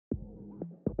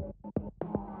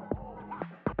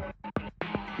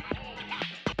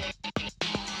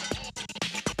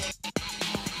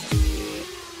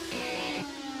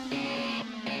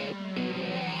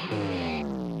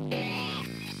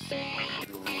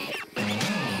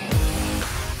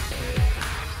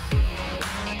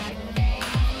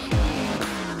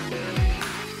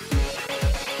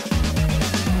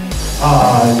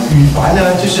羽凡呢，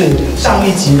就是上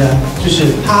一集呢，就是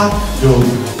他有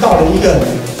到了一个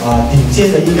顶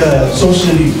尖的一个收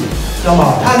视率。那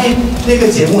么他那个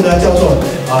节目呢，叫做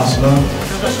什么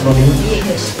名字？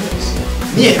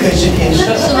你也可以是天使。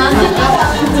什么？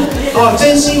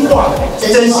真心话，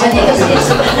真心话。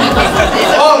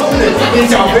你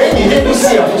讲回你那部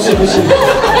戏啊，不是。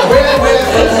回来。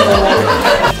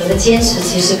我的坚持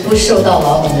其实不受到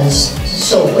老板的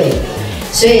受贿，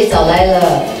所以找来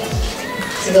了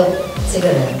这个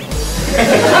人，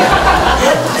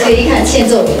这个一看欠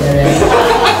揍脸的人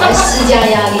来施加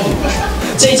压力。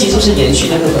这一集是不是延续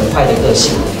那个本派的个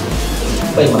性？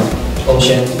会吗？欧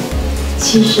萱。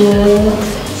其实，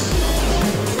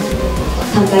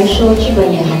坦白说，剧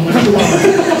本也还没出来。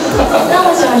那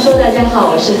我想说，大家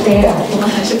好，我是菲儿。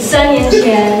3年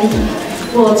前，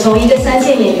我从一个3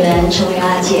线演员成为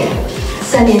阿姐。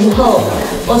3年后，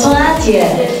我从阿姐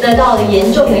得到了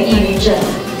严重的抑郁症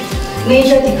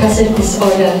 （Major Depressive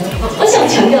Disorder）。我想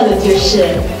强调的就是，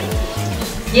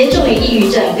严重的抑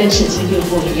郁症跟神经病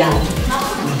不一样。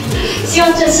希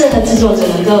望这次和制作者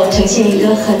能够呈现一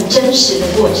个很真实的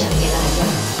过程。